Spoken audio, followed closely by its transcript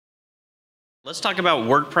Let's talk about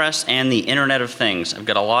WordPress and the Internet of Things. I've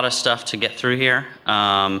got a lot of stuff to get through here.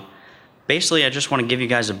 Basically, I just want to give you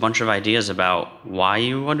guys a bunch of ideas about why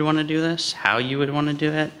you would want to do this, how you would want to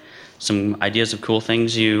do it, some ideas of cool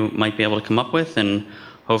things you might be able to come up with, and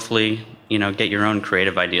hopefully, get your own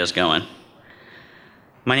creative ideas going.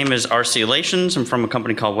 My name is RC Lations. I'm from a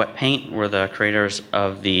company called Wet Paint. We're the creators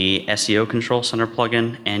of the SEO Control Center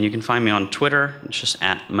plugin, and you can find me on Twitter. It's just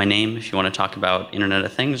at my name if you want to talk about Internet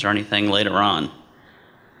of Things or anything later on.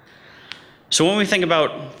 So when we think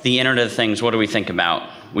about the Internet of Things, what do we think about?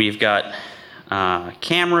 We've got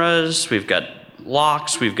cameras, we've got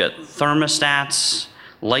locks, we've got thermostats,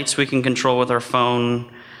 lights we can control with our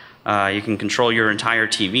phone. You can control your entire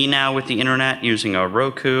TV now with the internet using a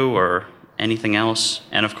Roku or anything else.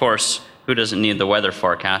 And of course, who doesn't need the weather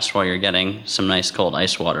forecast while you're getting some nice cold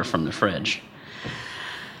ice water from the fridge?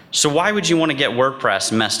 So why would you want to get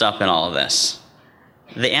WordPress messed up in all of this?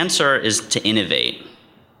 The answer is to innovate.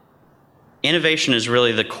 Innovation is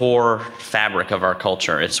really the core fabric of our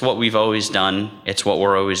culture. It's what we've always done. It's what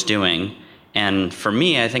we're always doing. And for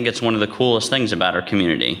me, I think it's one of the coolest things about our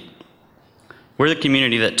community. We're the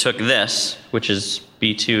community that took this, which is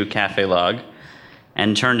B2 Cafe Log,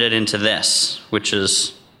 and turned it into this, which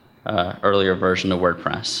is an earlier version of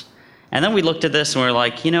WordPress. And then we looked at this and we were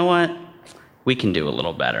like, you know what? We can do a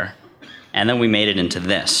little better. And then we made it into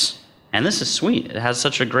this. And this is sweet. It has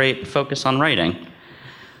such a great focus on writing.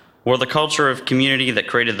 We're the culture of community that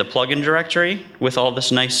created the plugin directory with all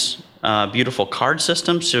this nice, beautiful card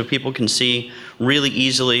system so people can see really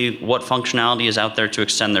easily what functionality is out there to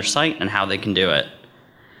extend their site and how they can do it.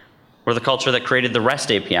 We're the culture that created the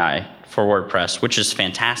REST API for WordPress, which is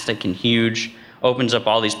fantastic and huge, opens up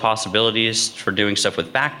all these possibilities for doing stuff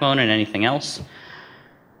with Backbone and anything else.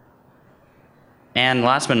 And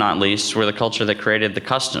last but not least, we're the culture that created the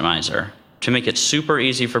customizer to make it super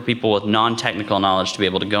easy for people with non-technical knowledge to be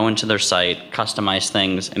able to go into their site, customize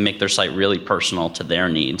things, and make their site really personal to their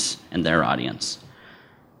needs and their audience.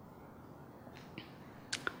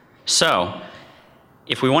 So,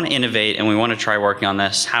 if we want to innovate and we want to try working on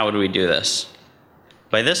this, how do we do this?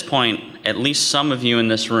 By this point, at least some of you in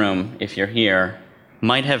this room, if you're here,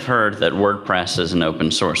 might have heard that WordPress is an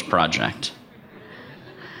open source project.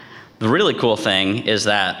 The really cool thing is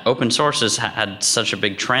that open source has had such a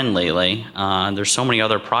big trend lately. There's so many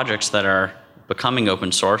other projects that are becoming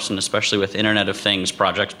open source, and especially with Internet of Things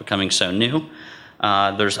projects becoming so new,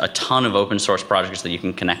 there's a ton of open source projects that you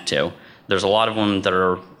can connect to. There's a lot of them that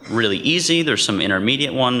are really easy. There's some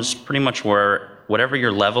intermediate ones, pretty much where whatever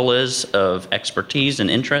your level is of expertise and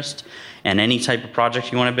interest and any type of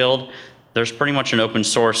project you want to build, there's pretty much an open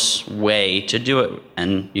source way to do it,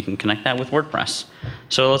 and you can connect that with WordPress.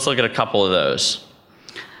 So let's look at a couple of those.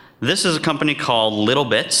 This is a company called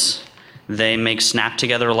LittleBits. They make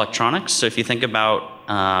snap-together electronics. So if you think about,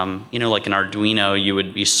 like an Arduino, you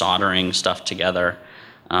would be soldering stuff together.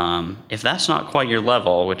 If that's not quite your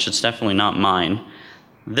level, which it's definitely not mine,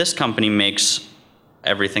 this company makes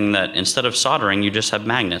everything that instead of soldering, you just have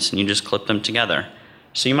magnets and you just clip them together.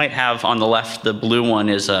 So you might have on the left, the blue one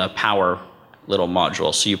is a power little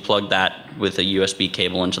module. So you plug that with a USB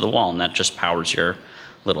cable into the wall and that just powers your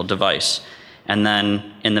little device. And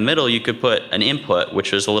then in the middle, you could put an input,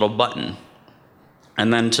 which is a little button.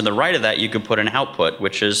 And then to the right of that, you could put an output,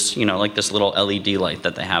 which is, like this little LED light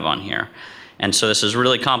that they have on here. And so this is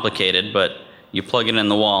really complicated, but you plug it in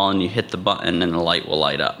the wall and you hit the button and the light will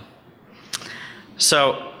light up.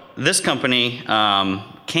 So this company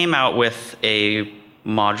came out with a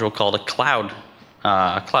module called a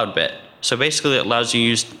cloud bit. So basically it allows you to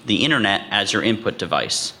use the internet as your input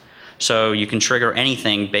device. So you can trigger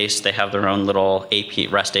anything they have their own little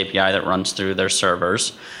REST API that runs through their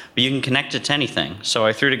servers, but you can connect it to anything. So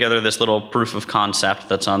I threw together this little proof of concept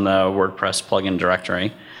that's on the WordPress plugin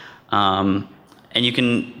directory. And you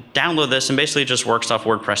can download this and basically it just works off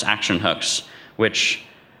WordPress action hooks, which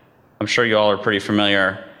I'm sure you all are pretty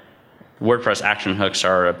familiar. WordPress action hooks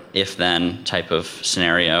are a if-then type of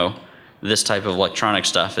scenario. This type of electronic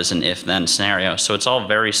stuff is an if-then scenario. So it's all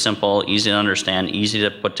very simple, easy to understand, easy to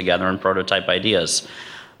put together and prototype ideas.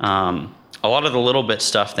 A lot of the LittleBit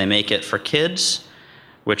stuff, they make it for kids,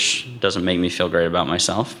 which doesn't make me feel great about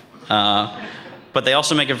myself. But they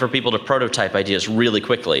also make it for people to prototype ideas really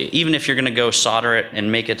quickly. Even if you're going to go solder it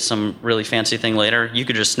and make it some really fancy thing later, you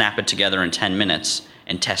could just snap it together in 10 minutes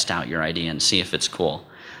and test out your idea and see if it's cool.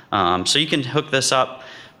 So you can hook this up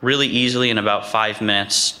really easily in about 5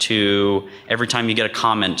 minutes to every time you get a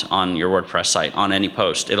comment on your WordPress site, on any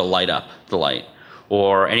post, it'll light up the light.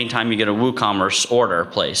 Or anytime you get a WooCommerce order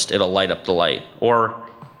placed, it'll light up the light. Or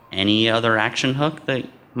any other action hook that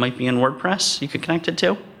might be in WordPress you could connect it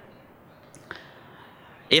to.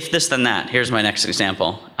 if this then that, here's my next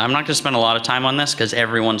example. I'm not going to spend a lot of time on this because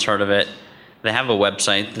everyone's heard of it. They have a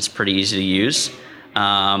website that's pretty easy to use.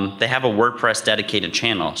 They have a WordPress dedicated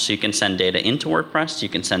channel, so you can send data into WordPress, you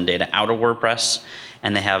can send data out of WordPress,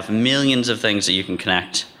 and they have millions of things that you can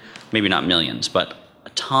connect. Maybe not millions, but a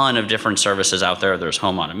ton of different services out there. There's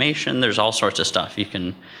home automation, there's all sorts of stuff. You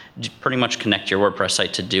can pretty much connect your WordPress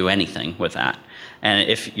site to do anything with that. And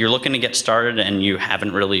if you're looking to get started and you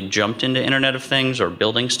haven't really jumped into Internet of Things or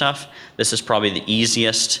building stuff, this is probably the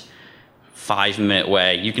easiest 5-minute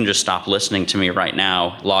way. You can just stop listening to me right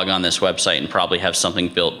now, log on this website, and probably have something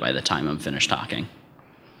built by the time I'm finished talking.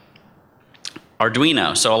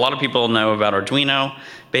 Arduino. So a lot of people know about Arduino.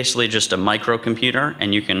 Basically just a microcomputer,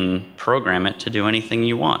 and you can program it to do anything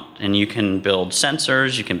you want. And you can build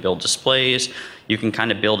sensors, you can build displays, you can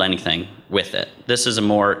kind of build anything with it. This is a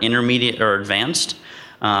more intermediate or advanced,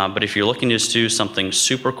 but if you're looking to just do something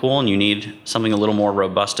super cool and you need something a little more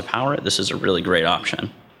robust to power it, this is a really great option.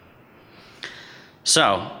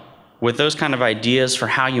 So, with those kind of ideas for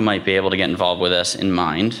how you might be able to get involved with this in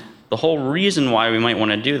mind, the whole reason why we might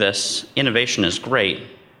want to do this, innovation is great,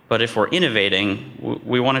 but if we're innovating,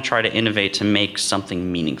 we want to try to innovate to make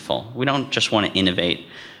something meaningful. We don't just want to innovate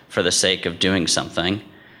for the sake of doing something.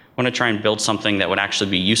 We want to try and build something that would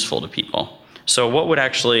actually be useful to people. So what would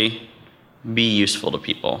actually be useful to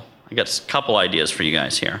people? I got a couple ideas for you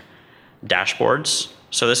guys here. Dashboards.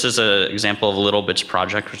 So this is an example of a LittleBits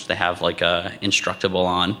project, which they have like a Instructable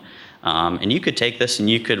on. And you could take this and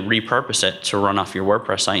you could repurpose it to run off your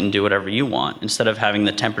WordPress site and do whatever you want. Instead of having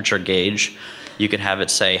the temperature gauge, you could have it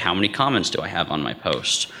say, how many comments do I have on my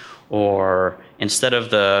post? Or instead of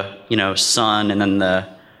the sun and then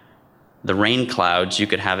the rain clouds, you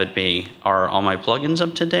could have it be, are all my plugins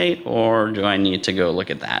up to date, or do I need to go look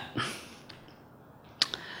at that?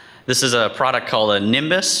 This is a product called a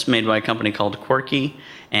Nimbus, made by a company called Quirky,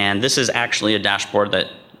 and this is actually a dashboard that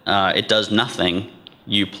it does nothing.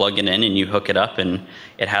 You plug it in and you hook it up, and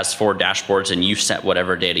it has 4 dashboards, and you set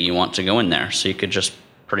whatever data you want to go in there. So you could just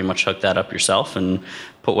pretty much hook that up yourself and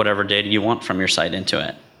put whatever data you want from your site into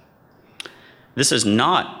it. This is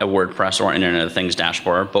not a WordPress or Internet of Things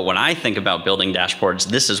dashboard, but when I think about building dashboards,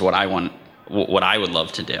 this is what I want, what I would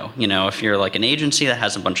love to do. You know, if you're like an agency that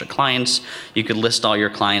has a bunch of clients, you could list all your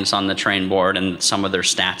clients on the train board and some of their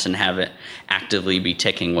stats and have it actively be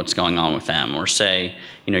ticking what's going on with them. Or say,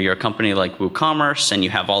 you know, you're a company like WooCommerce and you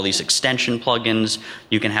have all these extension plugins.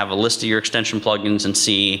 You can have a list of your extension plugins and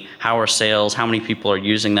see how are sales, how many people are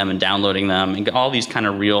using them and downloading them, and all these kind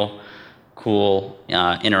of real cool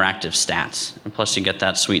interactive stats. And plus you get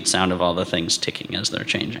that sweet sound of all the things ticking as they're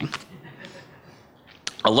changing.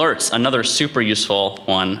 Alerts, another super useful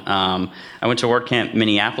one. I went to WordCamp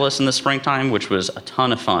Minneapolis in the springtime, which was a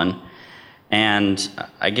ton of fun. And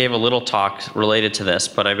I gave a little talk related to this,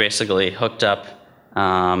 but I basically hooked up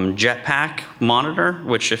Jetpack Monitor,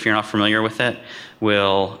 which if you're not familiar with it,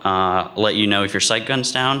 will let you know if your site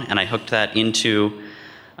guns down. And I hooked that into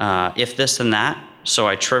if this then that. So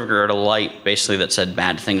I triggered a light basically that said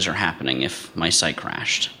bad things are happening if my site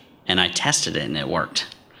crashed. And I tested it and it worked.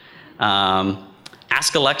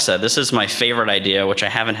 Ask Alexa. This is my favorite idea, which I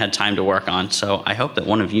haven't had time to work on, so I hope that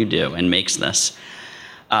one of you do and makes this.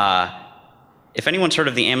 If anyone's heard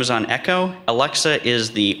of the Amazon Echo, Alexa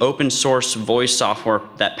is the open source voice software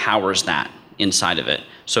that powers that inside of it.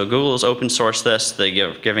 So Google has open sourced this.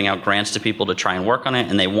 They're giving out grants to people to try and work on it,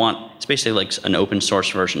 and it's basically like an open source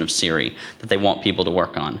version of Siri that they want people to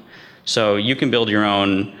work on. So you can build your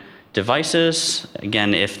own devices.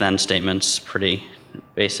 Again, if-then statements, pretty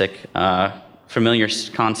basic, familiar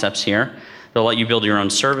concepts here. They'll let you build your own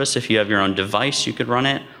service. If you have your own device, you could run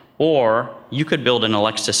it. Or you could build an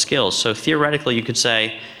Alexa skills. So theoretically, you could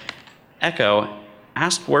say, Echo,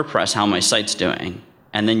 ask WordPress how my site's doing.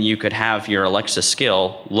 And then you could have your Alexa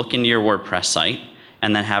skill look into your WordPress site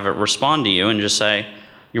and then have it respond to you and just say,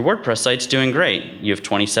 your WordPress site's doing great. You have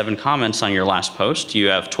 27 comments on your last post. You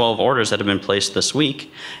have 12 orders that have been placed this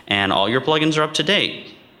week, and all your plugins are up to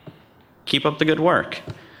date. Keep up the good work.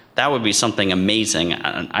 That would be something amazing.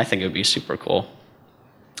 I think it would be super cool.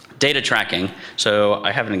 Data tracking. So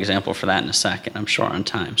I have an example for that in a second. I'm short on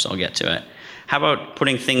time, so I'll get to it. How about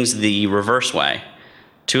putting things the reverse way?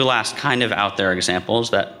 2 last kind of out there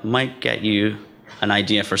examples that might get you an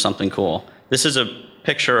idea for something cool. This is a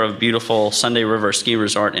picture of beautiful Sunday River Ski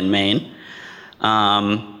Resort in Maine.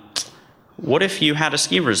 What if you had a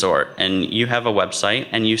ski resort and you have a website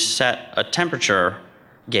and you set a temperature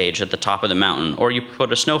gauge at the top of the mountain, or you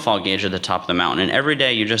put a snowfall gauge at the top of the mountain, and every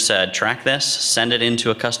day you just said, track this, send it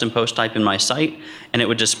into a custom post type in my site, and it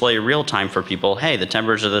would display real time for people, hey, the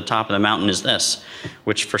temperature at the top of the mountain is this,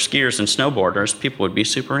 which for skiers and snowboarders, people would be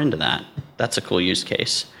super into that. That's a cool use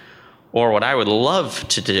case. Or what I would love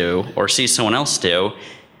to do, or see someone else do,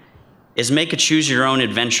 is make a choose your own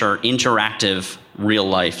adventure interactive real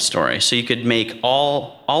life story. So you could make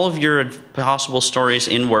all of your possible stories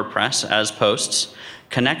in WordPress as posts,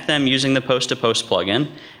 connect them using the post-to-post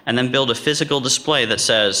plugin, and then build a physical display that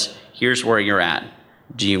says, here's where you're at.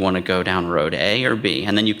 Do you want to go down road A or B?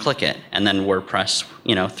 And then you click it, and then WordPress,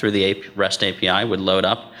 through the REST API would load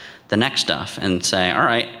up the next stuff and say, all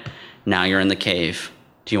right, now you're in the cave.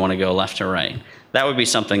 Do you want to go left or right? That would be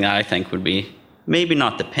something that I think would be maybe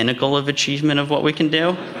not the pinnacle of achievement of what we can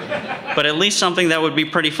do, but at least something that would be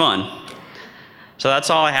pretty fun. So that's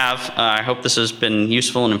all I have. I hope this has been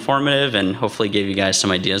useful and informative, and hopefully gave you guys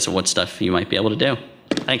some ideas of what stuff you might be able to do.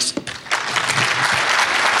 Thanks.